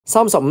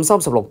35、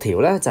36條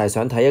咧就係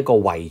想睇一個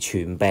遺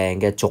傳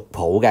病嘅族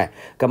譜嘅，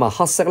咁啊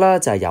黑色咧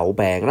就係有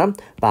病啦，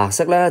白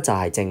色咧就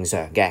係正常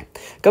嘅。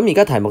咁而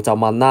家題目就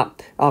問啦，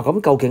咁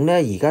究竟咧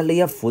而家呢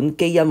一款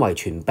基因遺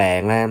傳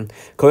病咧，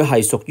佢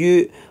係屬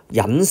於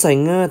隱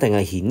性啊定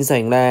係顯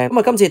性咧？咁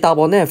啊今次答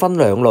案咧係分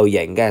兩類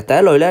型嘅，第一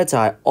類咧就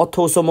係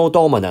autosomal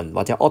dominant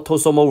或者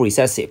autosomal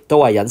recessive， 都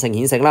係隱性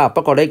顯性啦。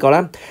不過呢個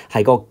咧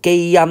係個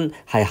基因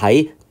係喺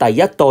第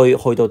一對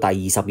去到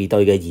第22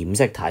對嘅染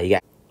色體嘅。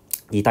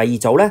而第二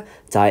組咧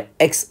就係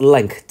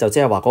X-link， 就即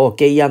係話嗰個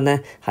基因咧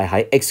係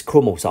喺 X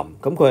chromosome，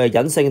 咁佢係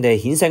隱性定係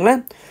顯性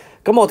咧？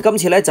咁我哋今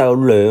次咧就有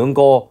兩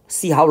個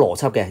思考邏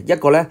輯嘅，一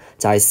個咧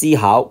就係思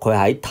考佢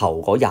喺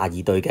頭嗰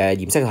22對嘅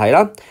染色體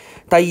啦，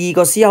第二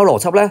個思考邏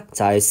輯咧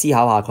就係思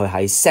考下佢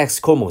喺 sex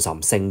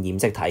chromosome 性染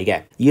色體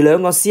嘅，而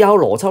兩個思考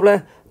邏輯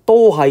咧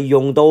都係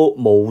用到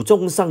無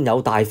中生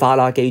有大法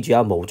啦，記住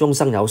啊，無中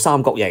生有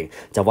三角形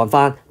就揾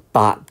翻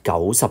8、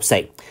9、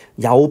14，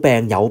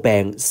有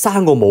病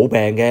生過冇病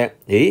嘅，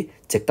咦，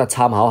值得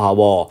參考下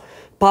喎。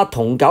8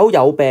同9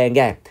有病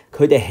嘅，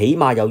佢哋起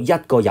碼有一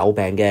個有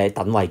病嘅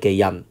等位基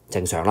因，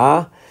正常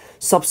啦。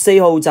14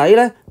號仔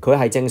咧，佢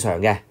係正常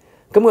嘅，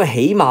咁佢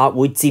起碼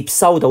會接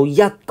收到一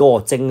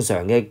個正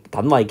常嘅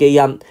等位基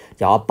因，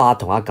由阿8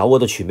同阿9嗰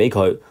度傳俾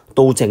佢，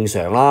都正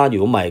常啦。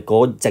如果唔係，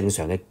嗰正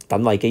常嘅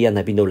等位基因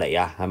喺邊度嚟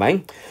啊？係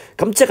咪？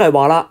咁即係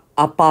話啦，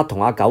阿8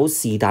同阿9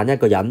是但一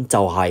個人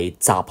就係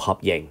集合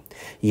型，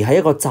而喺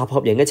一個集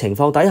合型嘅情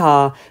況底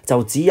下，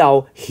就只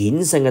有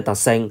顯性嘅特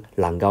性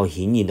能夠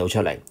顯現到出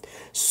嚟。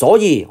所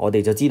以我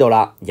哋就知道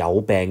啦，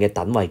有病嘅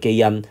等位基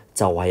因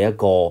就係一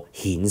個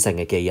顯性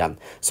嘅基因，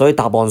所以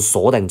答案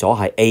鎖定咗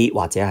係 A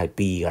或者係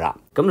B 噶啦。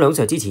咁梁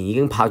Sir之前已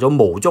經拍咗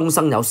無中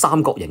生有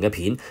三角形嘅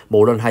片，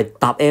無論係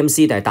答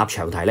MC 定係答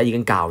長題咧，已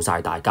經教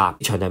晒大家。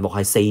長題目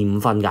係4、5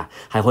分㗎，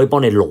係可以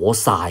幫你攞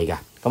晒㗎。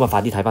咁啊，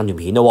快啲睇翻段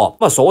片咯。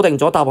咁啊，鎖定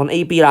咗答案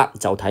A、B 啦，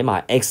就睇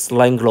埋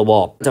X-link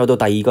咯。就到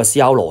第二個思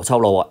考邏輯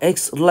咯。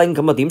X-link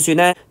咁啊點算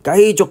咧？繼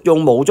續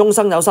用無中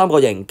生有三角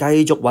形，繼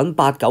續揾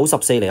8、9、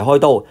14嚟開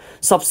刀。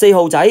14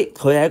號仔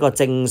佢係一個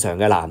正常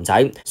嘅男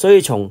仔，所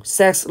以從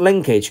sex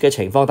linkage 嘅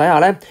情況底下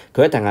咧，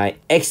佢一定係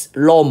X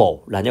normal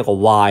另一個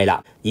Y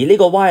啦。而呢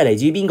個 Y 係嚟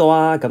自邊個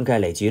啊？咁梗係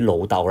嚟自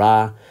老豆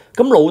啦。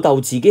咁老豆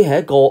自己係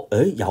一個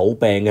有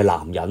病嘅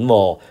男人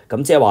喎，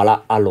咁即係話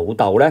啦，阿老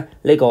豆咧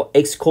呢個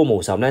X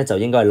chromosome 咧就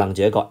應該係楞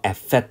住一個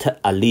affected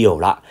allele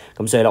啦。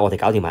咁所以咧我哋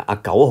搞掂埋阿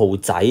9號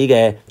仔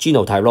嘅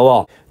genotype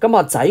咯。咁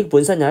阿仔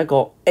本身有一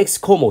個 X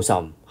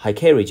chromosome 係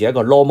carry 住一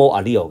個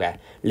normal allele 嘅，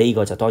呢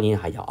個就當然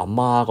係由阿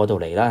媽嗰度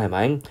嚟啦，係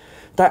咪？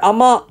但係阿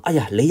媽，哎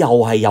呀，你又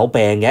係有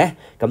病嘅，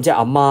咁即係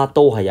阿媽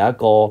都係有一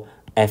個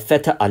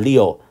affected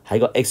allele 喺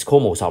個 X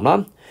chromosome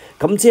啦。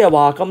咁即係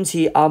話今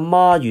次阿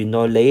媽原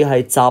來你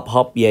係集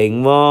合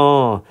型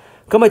喎，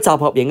咁喺集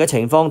合型嘅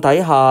情況底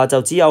下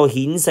就只有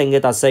顯性嘅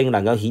特性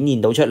能夠顯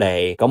現到出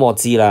嚟。咁我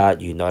知啦，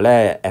原來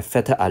咧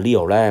affected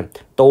allele 咧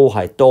都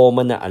係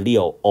dominant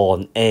allele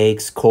on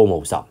X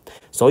chromosome，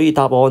 所以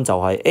答案就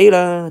係 A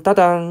啦，得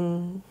得。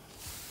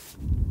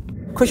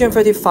Question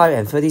 35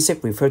 and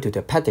 36 refer to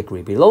the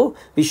pedigree below,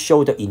 which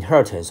show the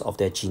inheritance of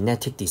the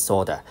genetic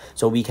disorder.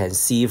 So we can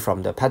see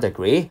from the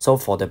pedigree. So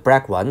for the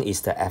black one is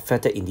the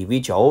affected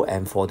individual,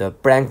 and for the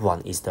blank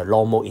one is the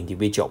normal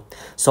individual.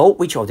 So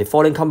which of the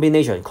following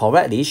combination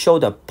correctly show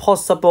the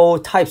possible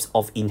types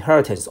of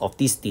inheritance of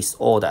this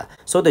disorder?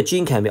 So the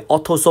gene can be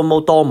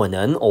autosomal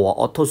dominant or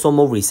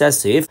autosomal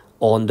recessive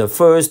on the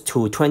first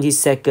to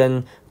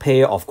 22nd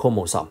pair of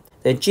chromosome.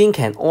 The gene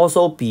can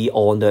also be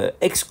on the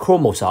X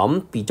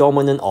chromosome, be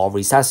dominant or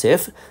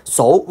recessive.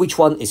 So which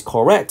one is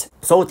correct?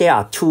 So there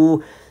are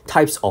two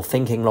types of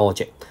thinking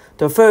logic.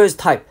 The first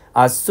type,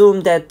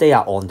 assume that they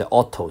are on the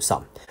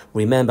autosome.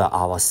 Remember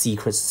our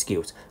secret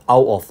skills,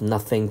 out of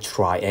nothing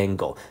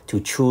triangle, to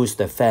choose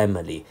the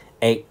family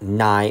 8,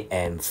 9,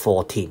 and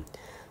 14.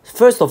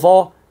 First of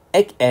all,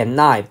 8 and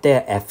 9, they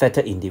are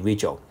affected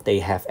individual. They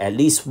have at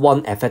least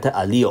one affected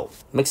allele.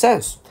 Makes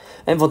sense?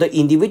 And for the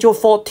individual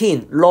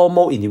 14,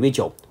 normal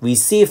individual,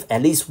 receive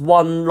at least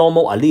one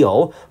normal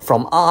allele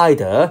from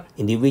either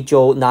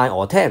individual 9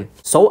 or 10.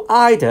 So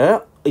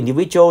either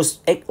individuals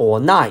 8 or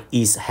 9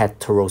 is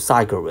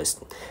heterozygous.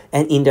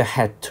 And in the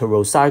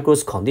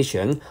heterozygous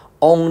condition,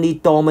 only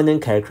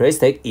dominant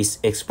characteristic is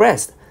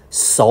expressed.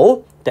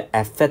 So the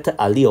affected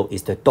allele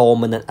is the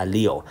dominant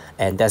allele,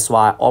 and that's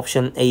why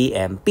option A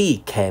and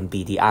B can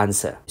be the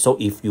answer. So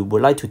if you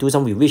would like to do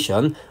some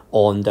revision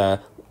on the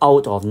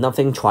out of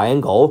nothing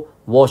triangle,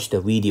 watch the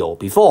video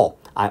before.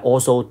 I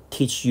also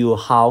teach you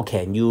how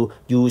can you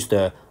use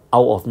the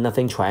out of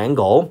nothing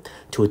triangle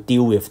to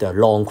deal with the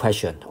long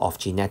question of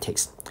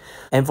genetics.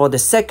 And for the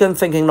second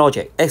thinking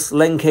logic,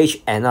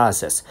 X-linkage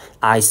analysis,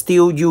 I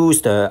still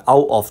use the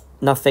out of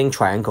nothing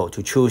triangle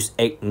to choose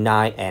 8,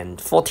 9,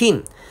 and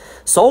 14.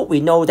 So we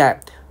know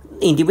that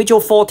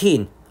individual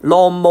 14,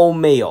 normal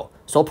male,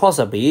 so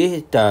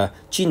possibly the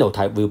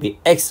genotype will be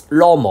X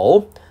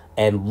normal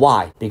and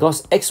Y,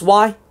 because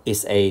XY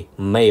is a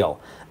male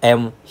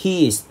and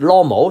he is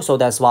normal, so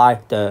that's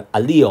why the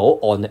allele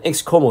on the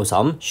X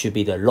chromosome should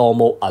be the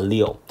normal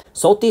allele.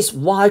 So this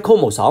Y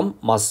chromosome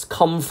must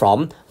come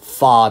from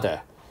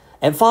father.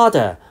 And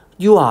father,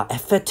 you are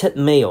affected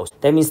male.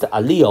 That means the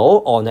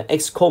allele on the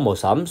X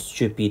chromosome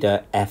should be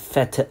the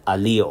affected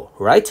allele,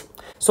 right?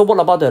 So what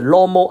about the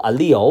normal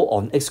allele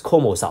on X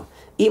chromosome?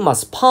 It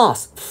must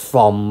pass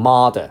from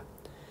mother.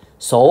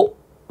 So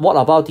what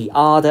about the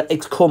other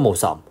X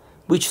chromosome?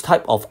 Which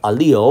type of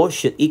allele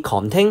should it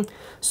contain?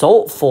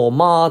 So for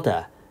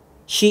mother,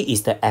 she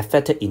is the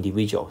affected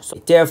individual.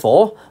 So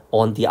therefore,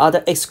 on the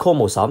other X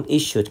chromosome, it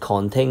should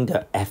contain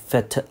the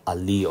affected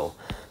allele.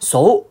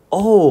 So,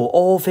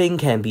 all things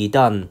can be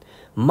done.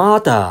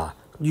 Mother,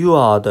 you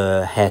are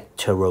the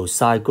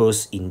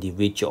heterozygous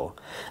individual.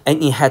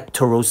 And in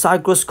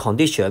heterozygous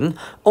condition,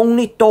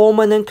 only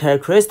dominant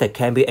characteristic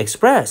can be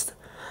expressed.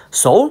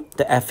 So,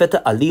 the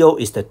affected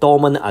allele is the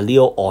dominant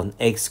allele on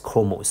X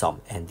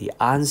chromosome. And the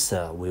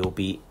answer will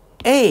be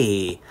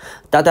A.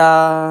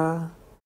 Ta-da!